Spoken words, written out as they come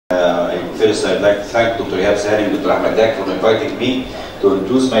First, I'd like to thank Dr. Ihab Salim and Dr. Ahmed Dak for inviting me to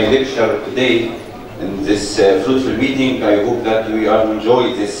introduce my lecture today in this fruitful meeting. I hope that we all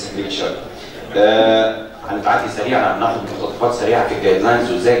enjoy this lecture. هنتعدي سريعا، هناخد مقتطفات سريعه في الجايد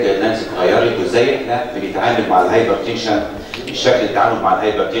لاينز وازاي الجايد لاينز اتغيرت وازاي احنا بنتعامل مع الهايبر تنشن، الشكل التعامل مع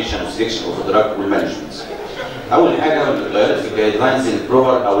الهايبر تنشن والسلكشن اوف دراج والمانجمنت. اول حاجه اللي اتغيرت في الجايد لاينز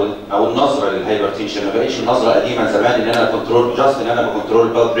البروفر او النظره للهايبر تنشن، ما بقتش النظره قديمه زمان ان انا كنترول جاست ان انا بكنترول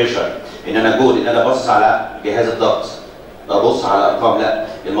البلد بريشر، ان انا جول ان انا ببص على جهاز الضغط، ببص على ارقام. لا،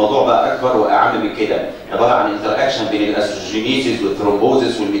 الموضوع بقى اكبر واعم من كده، عباره عن انتر اكشن بين الاستروجينيسيس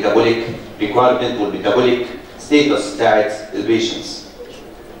والثرومبوزيس والميتابوليك ريكوايرمنت والميتابوليك ستيتس بتاعت البيشنتس.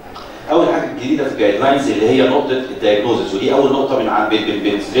 اول حاجه جديده في الجايد لاينز اللي هي نقطه الدايجنوزس، ودي اول نقطه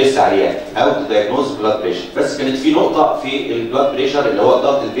بنستريس عليها، او دايجنوز بلاد بريشر. بس كانت في نقطه في البلاد بريشر اللي هو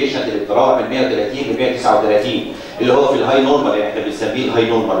ضغط البيشنت اللي بيتراوح من 130 ل 139 اللي هو في الهاي نورمال، اللي احنا بنسميه الهاي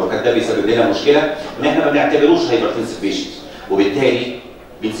نورمال، وكان ده بيسبب لنا مشكله ان احنا ما بنعتبروش هايبرتنسيف بيشنت وبالتالي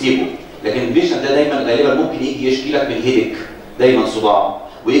بنسيبه. لكن البيشنت ده دايما غالبا ممكن يجي يشكي لك من هيدك، دايما صداع،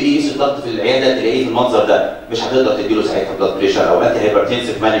 ويجي يقيس الضغط في العياده تلاقيه في المنظر ده، مش هتقدر تديله ساعتها بلاد بريشر او انتي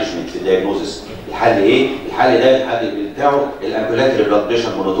هايبرتنسيف مانجمنت في الدايجنوزس. الحل ايه؟ الحل ده الحل بتاعه الامبولاتري بلاد بريشر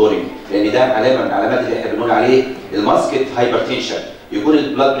مونيتورنج، لان ده علامه من العلامات اللي احنا بنقول عليه الماسكت هايبرتنشن. يكون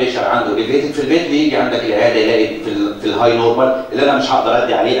البلاد بريشر عنده ريليتد في البيت ويجي عندك العياده يلاقي في الهاي نورمال اللي انا مش هقدر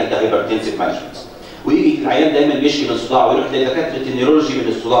ادي عليه انتي هايبرتنسيف مانجمنت. ويجي العيان دايما بيشكي من صداع ويروح لدكاتره النيورولوجي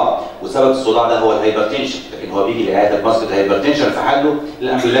من الصداع، وسبب الصداع ده هو الهايبرتنشن، لكن هو بيجي لعياده بماسكت هايبرتنشن فحله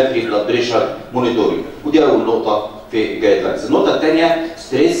الامبولاتري بلاد بريشر مونيتورنج. ودي اول نقطه في الجايد لاينز. النقطه الثانيه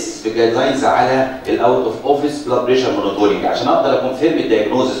ستريس في الجايد لاينز على الاوت اوف اوفيس بلاد بريشر مونيتورنج. عشان اقدر اكونفيرم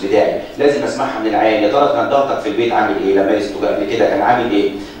الدايجنوزس بتاعي لازم اسمعها من العيان، يا ترى كان ضغطك في البيت عامل ايه؟ لما قسته قبل كده كان عامل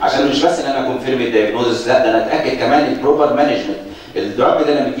ايه؟ عشان مش بس ان انا اكونفيرم الدايجنوزس، لا ده انا اتاكد كمان البروبر مانجمنت. الدراج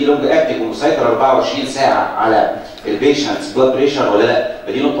ده انا مديه لونج اكتيف ومسيطر 24 ساعه على البيشنتس بلاد بريشر ولا لا؟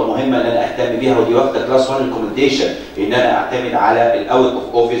 فدي نقطه مهمه ان انا اهتم بيها، ودي واخده كلاس 1 ريكومنديشن ان انا اعتمد على الاوت اوف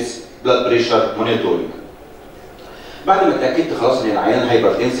اوفيس بلاد بريشر مونيتورنج. بعد ما اتاكدت خلاص ان العيان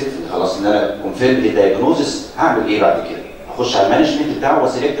هايبرتنسيف، خلاص ان انا كونفيرم الدايجنوزس، هعمل ايه بعد كده؟ اخش على المانجمنت بتاعه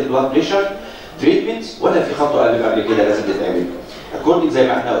وسيلكت البلاد بريشر تريتمنت، ولا في خطوه قبل كده لازم تتعمل؟ اكوردنج زي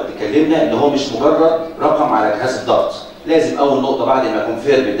ما احنا اتكلمنا ان هو مش مجرد رقم على جهاز الضغط، لازم اول نقطه بعد ما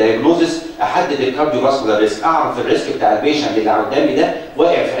كونفيرم الدايجنوزس احدد الكارديو فاسكولار ريسك، اعرف الريسك بتاع البيشنت اللي قدامي ده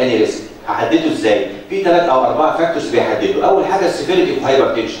واقع في انهي ريسك. هحدده ازاي؟ في 3 أو 4 فاكتورز بيحددوا. اول حاجه السيفيريتي اوف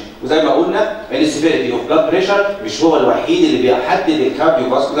هايبرتنشن، وزي ما قلنا ان السيفيريتي اوف بلاد بريشر مش هو الوحيد اللي بيحدد الكارديو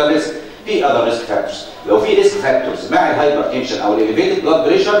فاسكولار ريسك، في اذر ريسك فاكتورز. لو في ريسك فاكتورز مع الهايبرتنشن او الاليفيتد بلاد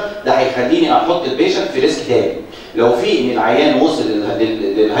بريشر ده هيخليني احط البيشنت في ريسك تاني. لو في ان العيان وصل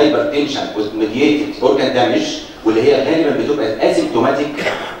للهايبرتنشن وميدييتد اورجان دامج واللي هي غالبا بتبقى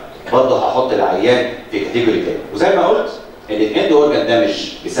اسيمتوماتيك، برضه هحط العيان في كاتيجوري تاني. وزي ما قلت ان الاند اورجان دامج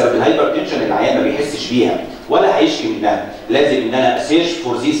بسبب الهايبرتنشن العيان ما بيحسش بيها ولا هيشكي منها، لازم ان انا اسيرش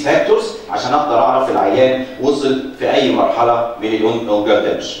فور ذيس فاكتورز عشان اقدر اعرف العيان وصل في اي مرحله من الاورجان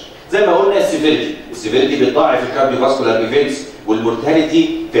دامج. زي ما قلنا السيفيريتي بتضاعف الكارديو فاسكولار ايفنتس والمورتاليتي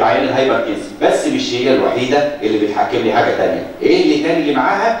في العيان الهايبرتنسيف، بس مش هي الوحيده اللي بتحكم لي حاجه ثانيه. ايه اللي تاني اللي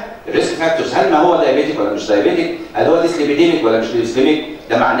معاها؟ الريسك فاكتورز، هل ما هو دايابيتيك ولا مش دايابيتيك؟ هل هو ديسليبيديميك ولا مش ديسليبيديميك؟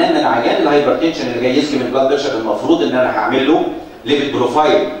 ده معناه ان العيان الهايبرتنشن اللي جاي يسكي من بلاد بريشر المفروض ان انا هعمل له ليبيد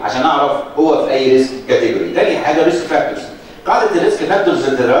بروفايل عشان اعرف هو في اي ريسك كاتيجوري. تاني حاجه ريسك فاكتورز. قاعده الريسك فاكتورز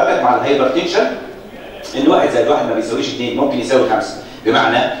اللي بتتواجد مع الهايبرتنشن ان 1 زائد 1 ما بيساويش 2، ممكن يساوي 5.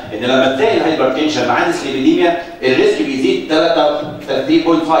 بمعنى ان لما تلاقي الهايبرتنشن مع ديسليبيديميا الريسك بيزيد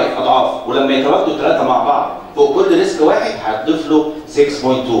 3.5 اضعاف، ولما يتواجدوا 3 مع بعض فوق كل ريسك واحد هتضيف له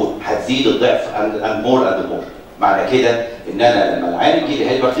 6.2، هتزيد الضعف اند مور اند مور. معنى كده ان انا لما العيان يجي لي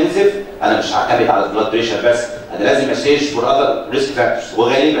هايبرتنسيف انا مش هعتمد على البلاد بريشر بس، انا لازم اسيرش فور اذر ريسك فاكتورز.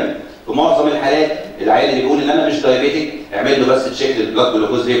 وغالبا في معظم الحالات العيان اللي بيقول ان انا مش دايابيتيك اعمل له بس تشيك للبلاد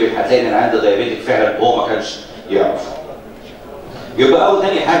جلوكوز ليفل، هتلاقي ان العيان ده دايابيتيك فعلا وهو ما كانش يعرف. يبقى اول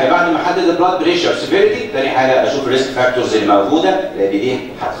تاني حاجه بعد ما احدد البلاد بريشر سيفيريتي، تاني حاجه اشوف الريسك فاكتورز اللي موجوده لان دي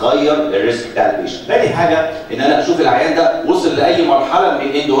هتغير الريسك بتاع البيشنت. تاني حاجه ان انا اشوف العيان ده وصل لاي مرحله من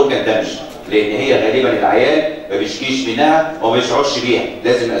الاند اورجان دامج، لان هي غالبا العيان ما بيشكيش منها وما بيشعرش بيها،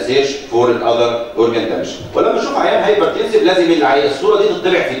 لازم اسيرش فور الاذر اورجان دامج. ولما اشوف عيان هايبرتنسيف لازم الصوره دي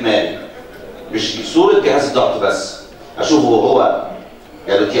تطبع في دماغي، مش صوره جهاز الضغط بس، اشوفه هو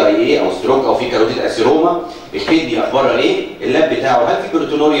جاله تي اي اي او ستروك او في كاروتيد اسيروما، الكدني اخبارها ايه؟ اللاب بتاعه هل في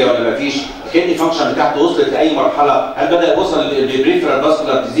بروتونوريا ولا ما فيش؟ الكدني فانكشن بتاعته وصلت لاي مرحله؟ هل بدا يوصل للبريفرال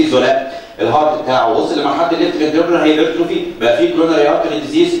فاسكولار ديزيز ولا لا؟ الهارت بتاعه وصل لمرحله الليفت فنتريكولار هايبرتروفي، بقى في كروناري ارتري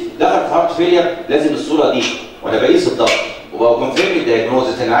ديزيز، دخل في هارت فيلير، لازم الصوره دي وانا بقيس الضغط وكونفيرم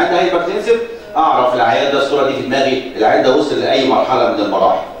الدايجنوزس ان عنده هايبرتنسيف، اعرف العيان ده الصوره دي في دماغي، العيان ده وصل لاي مرحله من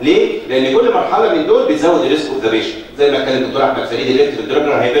المراحل. ليه؟ لان كل مرحله من دول بتزود الريسك اوف ذا بيشنت، زي ما اتكلم الدكتور احمد فريد الليفت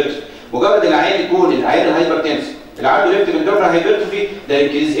فنتريكولار هايبرتروفي. مجرد العيان يكون العيان الهايبرتنسيف اللي عنده ليفت فنتريكولار هايبرتروفي ده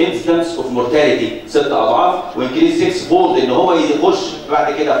انكريز انستنس اوف مورتاليتي 6 اضعاف، وانكريز 6 فولد ان هو يخش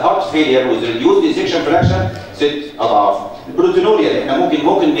بعد كده في هارت فيلير وذ ريديوز ديسكشن فراكشن 6 اضعاف. البروتينوريا احنا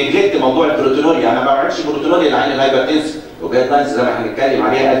ممكن نجلكت موضوع البروتينوريا، انا ما بعملش بروتينوريا للعيان الهايبرتنسيف، وجايد لاينز زي ما احنا بنتكلم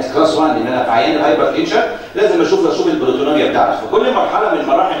عليها ات كلاس 1 ان انا في عيان الهايبرتنشن لازم اشوف البروتينوريا بتاعته. في كل مرحله من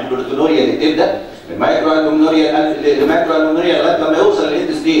مراحل البروتينوريا اللي بتبدا من مايكرو البومنوريا لمايكرو البومنوريا لغايه لما يوصل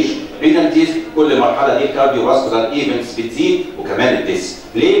للاند ستيج رينال تيست، كل مرحله دي الكارديو فاسكولار ايفنتس بتزيد وكمان الديس.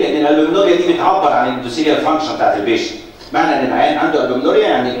 ليه؟ لان الالبومنوريا دي بتعبر عن الاندوثيليال فانكشن بتاعت البيشنت. معنى ان العيان عنده البومنوريا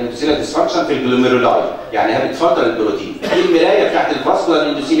يعني الاندوثيليال ديسفانكشن في الجلوميرولاي، يعني هي بتفلتر البروتين. دي المرايه بتاعت الفاسكولار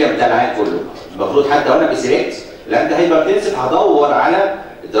اندوثيليا بتاع العيان كله. المفروض حتى وانا بسيلكت العيان هايبرتنسيف هدور على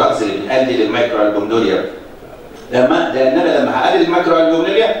الدراجز اللي بتقلل المايكرو البومنوريا. لان انا لما هقلل المايكرو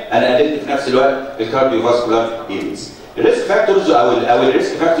البومنوريا انا قللت في نفس الوقت الكارديو فاسكولار ايفنتس. الريسك فاكتورز او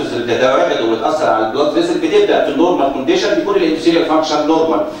الريسك فاكتورز اللي بتتواجد وبتاثر على البلاد فيسل بتبدا في النورمال كونديشن، بيكون الاندوثيليال فانكشن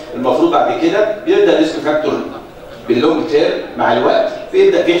نورمال. المفروض بعد كده بيبدا الريسك فاكتور باللونج تيرم مع الوقت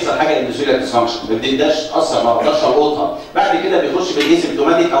بيبدا بيحصل حاجه اندوثيليال ديسفانكشن، ما بتبداش تاثر، ما بقدرش القطها. بعد كده بيخش في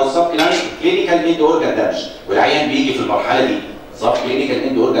الاسيمتوماتيك او السب كلينيكال اند اورجان دامج، والعيان بيجي في المرحله دي سب كلينيكال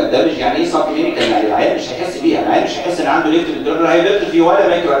اند اورجان دامج. يعني ايه سب كلينيكال؟ يعني العيان مش هيحس بيها، العيان مش هيحس ان عنده ليفت فنتريكولار هايبرتروفي ولا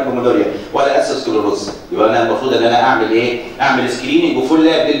مايكرو البومنوريا ولا اسيسكلوروز. يبقى انا المفروض ان انا اعمل ايه؟ اعمل سكريننج وفول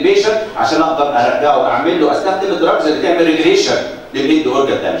لاب للبيشنت عشان اقدر ارجعه، اعمل له استخدم الدراجز اللي تعمل ريجريشن للاند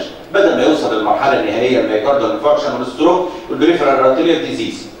اورجان دامج بدل ما يوصل للمرحله النهائيه المايكاردال انفاركشن والستروك والبريفرال ارتيريال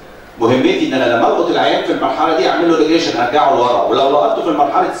ديزيز. مهمتي ان انا لما القط العيان في المرحله دي اعمل له ريجريشن ارجعه لورا، ولو لقطته في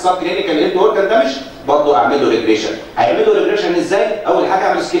مرحله السب كلينيكال اند اورجان دامج برضه اعمل له ريجريشن. هيعمل له ريجريشن ازاي؟ اول حاجه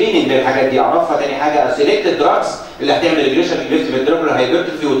اعمل سكريننج للحاجات دي اعرفها، ثاني حاجه اسيلكت الدراجز اللي هتعمل ريجريشن للليفت فنتريكولار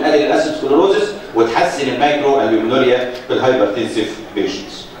هايبرتروفي وتقلل الاسيد سكلوروزس وتحسن المايكرو البومنوريا في الهايبرتنسيف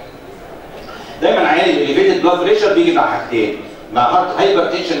بيشنتس. دايما عيان الاليفيتد بلاد بريشر بيجي مع حاجتين، مع هارت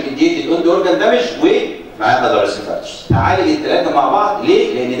هايبرتنشن ميديتد اند اورجان دامج ومع اذر ريسك فاكتورز. هعالج الثلاثه مع بعض.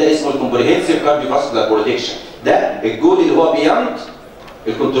 ليه؟ لان ده اسمه الكومبريهنسيف كارديو فاسكولار بروتكشن. ده الجول اللي هو بياند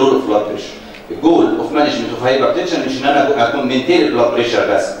الكنترول اوف بلاد بريشر. الجول اوف مانجمنت اوف هايبرتنشن مش ان انا اكون مينتين البلاد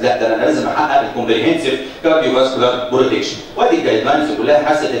بريشر بس، لا ده انا لازم احقق الكومبريهنسيف كارديو فاسكولار بروتكشن. وادي الجايد لاينز كلها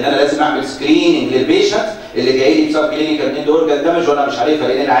حست ان انا لازم اعمل سكريننج للبيشنت اللي جاي لي بسبب كلينيكال اند اورجان دامج وانا مش عارفها،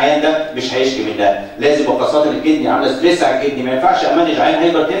 لان العيان ده مش هيشكي من ده. لازم وخاصه الكدني عامله ستريس على الكدني، ما ينفعش امانج عيان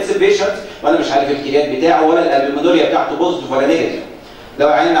هايبرتنسيف بيشنت وانا مش عارف الكليات بتاعه ولا الالبومنوريا بتاعته بوزيتيف ولا نيجاتيف. لو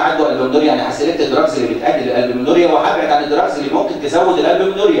عيان عنده البومنوريا انا هسلكت الدراجز اللي بتقلل الالبومنوريا وهبعد عن الدراجز اللي ممكن تزود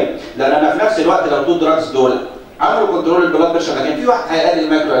الالبومنوريا، لان انا في نفس الوقت لو تو دراجز دول عملوا كنترول البلاد بريشر، لكن في واحد هيقلل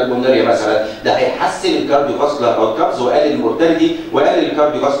المايكرو البومنوريا مثلا، ده هيحسن الكارديو فاسكولار اوتكمز ويقلل المورتاليتي ويقلل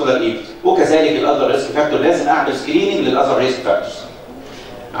الكارديو فاسكولار ايفنت. وكذلك الاذر ريسك فاكتور لازم اعمل سكريننج للاذر ريسك فاكتورز.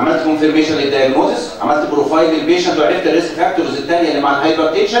 عملت كونفيرميشن للدايجنوزس، عملت بروفايل للبيشنت وعرفت الريسك فاكتورز الثانيه اللي مع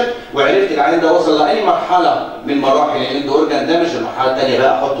الهايبرتنشن، وعرفت العيان ده وصل لاي مرحله من مراحل الاند اورجان دامج. المرحله الثانيه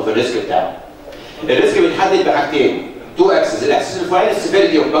بقى احطه في الريسك بتاعه. الريسك بيتحدد بحاجتين، تو اكسس، الاكسس الفوقاني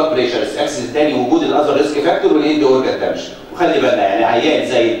السيفيريتي اوف بلاد بريشر، الاكسس الثاني وجود الاذر ريسك فاكتور والاند اورجان دامج. وخلي بالنا يعني عيان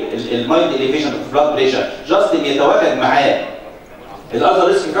زي المايند اليفيشن اوف بلاد بريشر جاست ان يتواجد معاه الاذر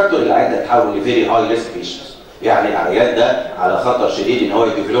ريسك فاكتور العيان ده تحول لفيري هاي ريسك بيشنت. يعني العيان ده على خطر شديد ان هو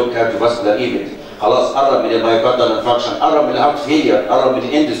يديفلوب كارديو فاسكولار ايفنت، خلاص قرب من المايوكاردال انفاركشن، قرب من الهارت فيلير، قرب من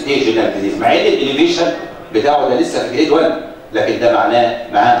الاند ستيج رينال ديزيز، مع ان الاليفيشن بتاعه ده لسه في جريد 1، لكن ده معناه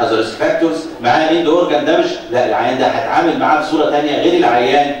معاه اذر ريسك فاكتورز، معاه اند اورجان دامج. لا العيان ده هتعامل معاه بصوره ثانيه غير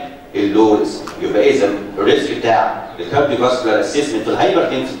العيان اللو ريسك. يبقى اذا الريسك بتاع الكارديو فاسكولار اسسمنت في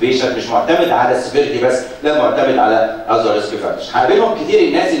الهايبرتنسيف بيشنت مش معتمد على السيفيريتي بس، لا معتمد على اذر ريسك فاكتورز. هقابلهم كتير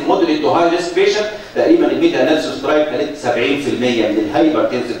الناس المودريت تو هاي ريسك بيشنت، تقريبا الميتا اناليسيس ترايب قالت 70% من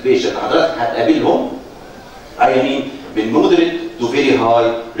الهايبرتنسيف بيشنت حضرتك هتقابلهم عيانين من مودريت تو فيري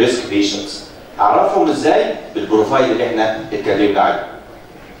هاي ريسك بيشنتس. اعرفهم ازاي؟ بالبروفايل اللي احنا اتكلمنا عنه.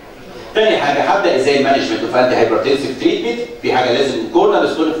 تاني حاجه هبدا ازاي المانجمنت اوف انتي هايبرتنسيف تريتمنت. في حاجه لازم كورنر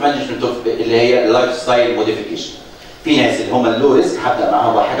ستون في مانجمنت اوف اللي هي اللايف ستايل موديفيكيشن. في ناس اللي هم اللو ريسك هبدا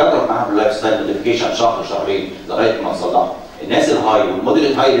معاهم هجرب معاهم اللايف ستايل موديفيكيشن شهر شهرين لغايه ما نصلحهم. الناس الهاي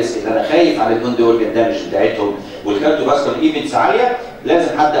والمودريت هاي ريسك اللي انا خايف على الاند اورجان دامج بتاعتهم والكارديو فاسكولار ايفنتس عاليه،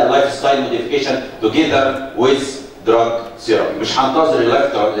 لازم هبدا اللايف ستايل موديفيكيشن توجذر ويز دراج ثيرابي. مش هنتظر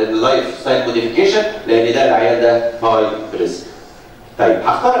اللايف ستايل موديفيكيشن لان ده العيان ده هاي ريسك. طيب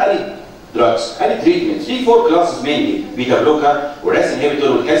هختار عليه drugs and treatments. في 4 classes mainly بيتا بلوكر والراس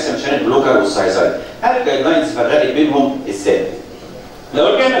انهبيتور والكالسيوم شانل بلوكر والسايزايد. هل الجايد لاينز فرقت بينهم ازاي؟ لو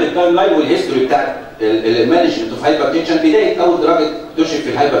رجعنا للتايم لاين والهيستوري بتاع المانجمنت اوف هايبرتنشن، بدايه اول دراج اكتشف في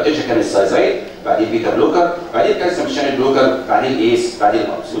الهايبرتنشن كان السايزايد، بعدين بيتا بلوكر، بعدين كالسيوم شانل بلوكر، بعدين الايس، بعدين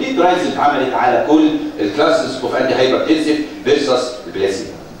الابس. ودي الدرايز اللي اتعملت على كل الكلاسز اوف انتي هايبرتنسيف فيرسس البلاسيبو.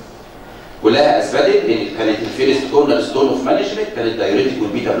 كلها اثبتت ان كانت الفيرست كورنر ستون اوف مانجمنت كانت دايوريتيك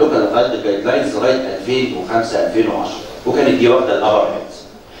والبيتا بلوكر لغايه الجايد لاينز لغايه 2005 2010، وكانت دي واخده الابر هاند.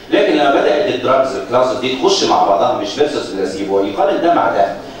 لكن لما بدات الدراجز الكلاسز دي تخش مع بعضها مش فيرسس البلاسيبو ويقارن ده مع ده،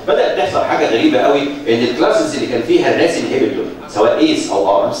 بدات تحصل حاجه غريبه قوي، ان الكلاسز اللي كان فيها الراس انهبيتور سواء ايس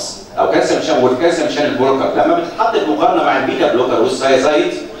او ارمز او كالسيوم شانل والكالسيوم شانل بلوكر، لما بتتحط مقارنه مع البيتا بلوكر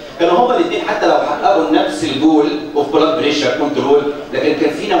والسايزايد كانوا هما الاثنين حتى لو حققوا نفس الجول اوف بلاد بريشر كنترول، لكن كان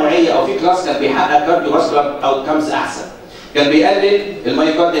في نوعيه او في كلاس كان بيحقق كارديو فاسكولار اوتكمز احسن. كان بيقلل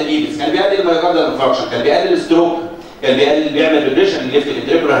المايوكارديال ايفنتس، كان بيقلل المايوكارديال انفاركشن، كان بيقلل الستروك، كان بيعمل ريجريشن للليفت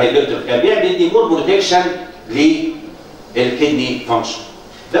فنتريكولار هايبرتروفي، كان بيعمل دي مور بروتكشن للكدني فانكشن.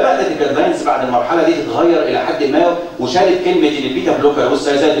 ده بدات الجايد لاينز بعد المرحله دي تتغير الى حد ما، وشالت كلمه ان البيتا بلوكر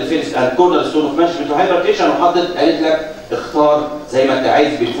والسايزايد الفيرست اند كورنر ستون اوف مانجمنت وهايبرتنشن، وحطت قالت لك اختار زي ما انت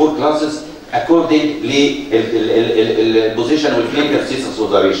عايز بالفور كلاسز اكوردنج للبوزيشن والكلينيكال سيستمز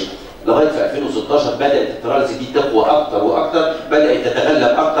اوبزرفيشن. لغايه في 2016 بدات الترالز دي تقوى اكتر واكتر، بدات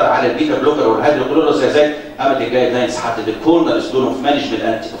تتغلب اكتر على البيتا بلوكر والهيدروكلور والسايزايد. قامت الجايد لاينز حطت الكورنر ستون اوف مانجمنت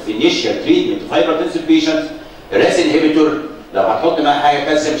اند اوف انيشال تريتمنت اوف هايبرتنسيف بيشنتس الراس انهبيتور، لو هتحط معاه حاجه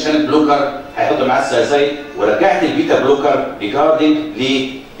كالسيوم شانل بلوكر هيحط معاه السايزايد، ورجعت البيتا بلوكر ريجاردنج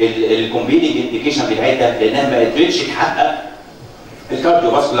للكومبيننج انديكيشن بتاعتها لانها ما قدرتش تحقق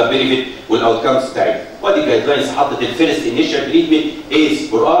الكارديو فاسكولار بينيفيت والاوتكمز بتاعتها. ودي الجايد لاينز حطت الفيرست انيشال تريتمنت ايس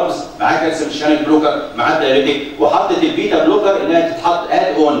فور ارمز مع كالسيوم شانل بلوكر مع الدايريتيك، وحطت البيتا بلوكر انها تتحط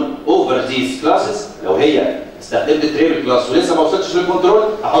اد اون اوفر ذيس كلاسز. لو هي استخدمت التريبل كلاس ولسه ما وصلتش للكنترول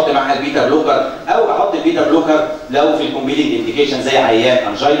احط معاها البيتا بلوكر، او احط البيتا بلوكر لو في الكومبيلينج انديكيشن زي عيان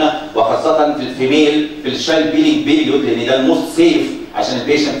انجينا، وخاصه في الفيميل في الشايلد بيلينج بيريود، لان ده الموست سيف عشان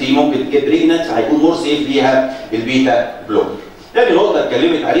البيشنت دي ممكن تجيب بريجننت، فهيكون مور سيف ليها البيتا بلوكر. تاني نقطه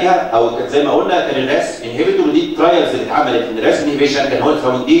اتكلمت عليها او كانت زي ما قلنا كان الراس انهبيتور، ودي الترايلز اللي اتعملت ان الراس انهبيشن كان هو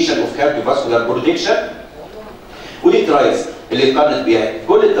الفاونديشن اوف كارديو فاسكولار بروتكشن، ودي الترايلز اللي اتقارنت بيها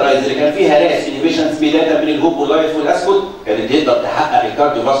كل الترايلز اللي كان فيها راس انهبيشنز بدايه من الهوب واللايف والاسكود كانت تقدر تحقق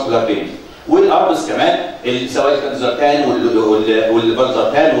الكارديو فاسكولار بينفيت. والاربس كمان سواء كان زرتان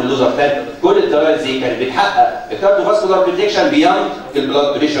والفالزرتان واللوزرتان، كل الترايلز دي كانت بتحقق الكارديو فاسكولار بروتكشن بياند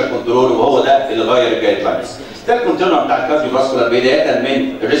البلاد بريشر كنترول، وهو ده اللي غير الجايد لاينز. ده الكونتينر بتاع الكارديو فاسكولار بدايه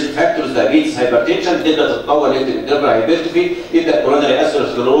من الريسك فاكتورز دايابيتس هايبرتنشن، تبدا تتطور ليفت فنتريكولار هايبرتروفي، يبدا كوروناري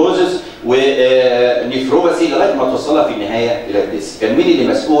اثيروسكليروزس ونيفروباثي لغايه ما توصلها في النهايه الى الديس. كان مين اللي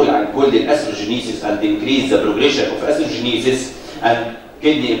مسؤول عن كل الاثروجينيسيس اند انكريز ذا بروجريشن اوف اثروجينيسيس اند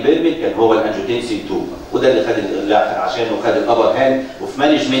كدني امبيرمنت؟ كان هو الانجيوتنسين 2، وده اللي خد عشانه خد الابر هاند اوف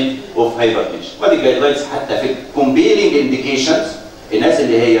مانجمنت اوف هايبرتنشن. وادي الجايد لاينز حتى في الكومبيرنج انديكيشنز، الناس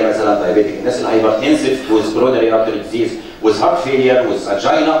اللي هي مثلا دايابيتيك، الناس الهايبرتنسيف ويز كوروناري ارتري ديزيز ويز هارت فيلير ويز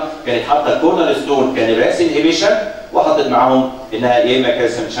انجينا، كانت حاطه الكورنر ستون كان الراس انهبيشن، وحطت معاهم انها يا اما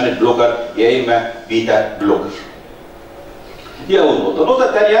كالسيوم شانل بلوكر يا اما بيتا بلوكر. دي اول نقطه. النقطه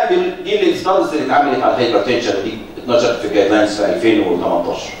الثانيه دي الستادز اللي اتعملت على الهايبرتنشن، ودي اتنشرت في الجايد لاينز في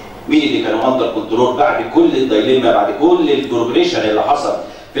 2018. مين اللي كانوا اندر كنترول بعد كل الدايليما، بعد كل البروجريشن اللي حصل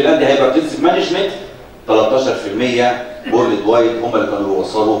في الانتي هايبرتنسيف مانجمنت؟ 13% وورلد وايد هم اللي كانوا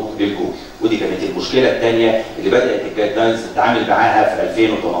بيوصلوا للجول. ودي كانت المشكله الثانيه اللي بدات الجايد لاينز تتعامل معاها في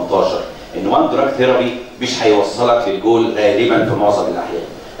 2018، ان وان دراج ثيرابي مش هيوصلك للجول غالبا في معظم الاحيان.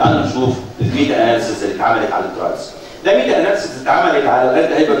 تعالوا نشوف الميتا اناليسيس اللي اتعملت على الترايلز. ده ميتا اناليسيس اتعملت على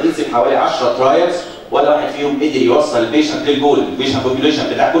الانتي هايبرتنسيف حوالي 10 ترايلز، ولا واحد فيهم قدر يوصل البيشنت للجول، البيشنت بوبيوليشن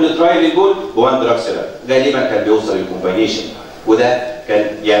بتاع كل ترايل للجول بوان دراج ثيرابي. غالبا كان بيوصل للكومباينيشن، وده كان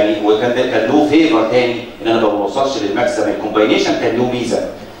يعني وكان ده كان له فيفر تاني ان انا ما بوصلش للماكسيمم. الكومباينيشن كان له ميزه،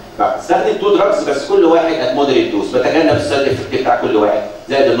 بستخدم 2 دراجز بس كل واحد ات مودريت دوز، بتجنب السايد افكت بتاع كل واحد.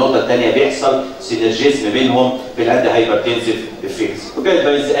 زائد النقطه الثانيه بيحصل سينرجيزم بينهم في الانتي هايبرتنسيف افكتس. وكانت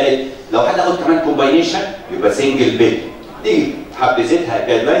بايز قالت لو هناخد كمان كومباينيشن يبقى سنجل بيل. دي حبذتها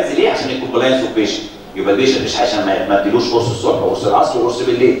الجايد لاينز ليه؟ عشان الكومبلاينس اوف بيشنت، يبقى البيشنت مش عشان ما اديلوش قرص الصبح وقرص العصر وقرص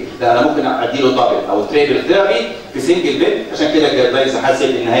بالليل، لا انا ممكن اديله دبل او تريبل ثيرابي في سنجل بيل. عشان كده الجايد لاينز حست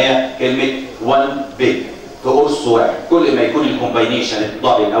ان هي كلمه 1 بيل في قرص واحد. كل ما يكون الكومباينيشن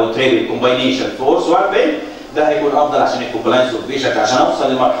الدبل او تريبل كومباينيشن في قرص واحد بيل ده هيكون افضل عشان الكومبلاينس اوف بيشنت. عشان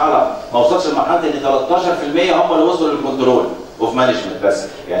اوصل لمرحله ما اوصلش لمرحله ان 13% هم اللي وصلوا للكنترول اوف مانجمنت بس،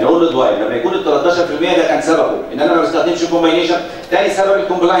 يعني اقول له دواير لما يكون ال 13% ده كان سببه ان انا ما بستخدمش كومباينيشن. تاني سبب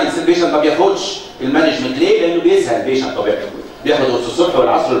الكومبلاينس، البيشنت ما بياخدش المانجمنت ليه؟ لانه بيزهق البيشنت طبيعته، بياخد قرص الصبح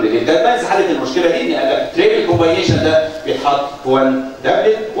والعصر والليل. كانت بس حاله المشكله دي ان التريبل كومباينيشن ده بيتحط في 1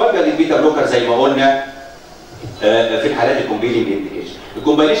 تابلت، والجا للبيتا بلوكر زي ما قلنا في الحالات الكومبيلينج انديكيشن.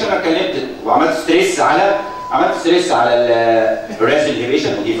 الكومباينيشن انا اتكلمت وعملت ستريس على الراس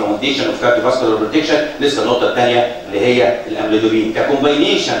انهبيشن ودي فاونديشن اوف كارديوفاسكولار بروتكشن. لسه النقطه الثانيه اللي هي الاملودوبين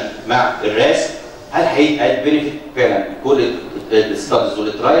ككومباينيشن مع الراس، هل هيبقى بنفيت؟ فعلا كل الستادز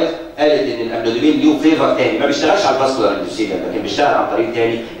والترايل قالت ان الاملودوبين له فيفر ثاني، ما بيشتغلش على الفاسكولار اندوثيليوم لكن بيشتغل عن طريق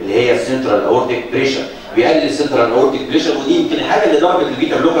ثاني اللي هي السنترال اورتيك بريشر، بيقلل السنترال اورتيك بريشر. ودي يمكن الحاجه اللي ضربت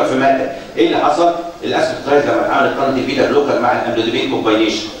البيتا بلوكر في ماده. ايه اللي حصل؟ الاسبكترايد لما اتعملت قارنت البيتا بلوكر مع الاملودوبين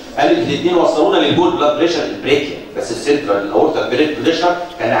كومباينيشن، قالت الاثنين وصلونا للجول بلاد بريشر البريكيا، بس السنترال اورتيك بريشر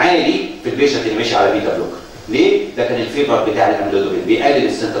كان عالي في البيشنت اللي ماشي على بيتا بلوكر. ليه؟ ده كان الفيفر بتاع الاملودوبين، بيقلل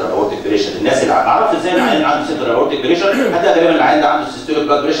السنترال اورتيك بريشر. الناس اللي عرفت ازاي العيان عنده سنترال اورتيك بريشر؟ حتى غالبا العيان ده عنده سيستوليك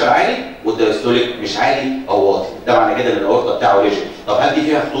بلاد بريشر عالي والدايستوليك مش عالي او واطي، ده معنى كده ان الاورطه بتاعه ليجن. طب هل دي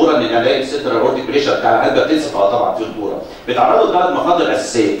فيها خطوره ان الاقي السنترال اورتيك بريشر بتاع القلب بتنزل؟ اه طبعا في خطوره. بيتعرضوا لثلاث مخاطر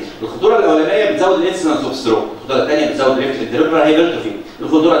اساسيه. الخطوره الاولانيه بتزود الانسيدنس اوف ستروك، الخطوره الثانيه بتزود ريفت الديريبرال هايبرتروفي،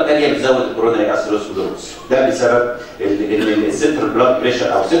 الخطوره الثانيه بتزود الكوروناري اثيروسكليروسيس. ده بسبب السنترال بلاد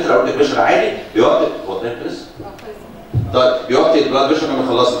بريشر او السنترال اورتيك بريشر عالي بيوطي طيب بيوطي البلاد بريشر. لما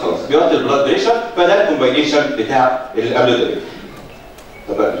خلصنا خلاص بيوطي البلاد بريشر، فده الكومباينيشن بتاع الاملودوبين.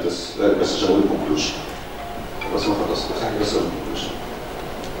 طب بس عشان اقول الكونكلوجن بس ما خلصت بس الكونكلوجن.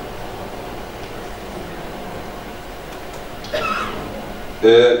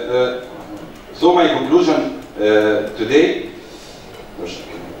 So my conclusion today,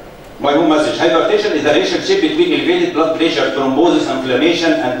 my home message: hypertension is the relationship between elevated blood pressure, thrombosis,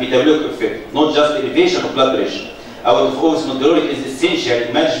 inflammation, and metabolic effect, not just elevation of blood pressure. Out-of-office monitoring is essential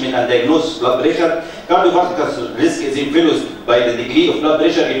in management and diagnosis of blood pressure. Cardiovascular risk is influenced by the degree of blood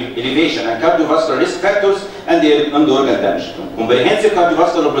pressure elevation and cardiovascular risk factors and organ damage. Comprehensive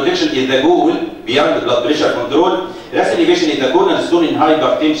cardiovascular protection is the goal beyond the blood pressure control. RAS elevation is the cornerstone in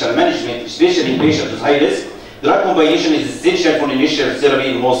hypertension management, especially in patients with high risk. Drug combination is essential for initial therapy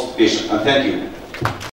in most patients. And thank you.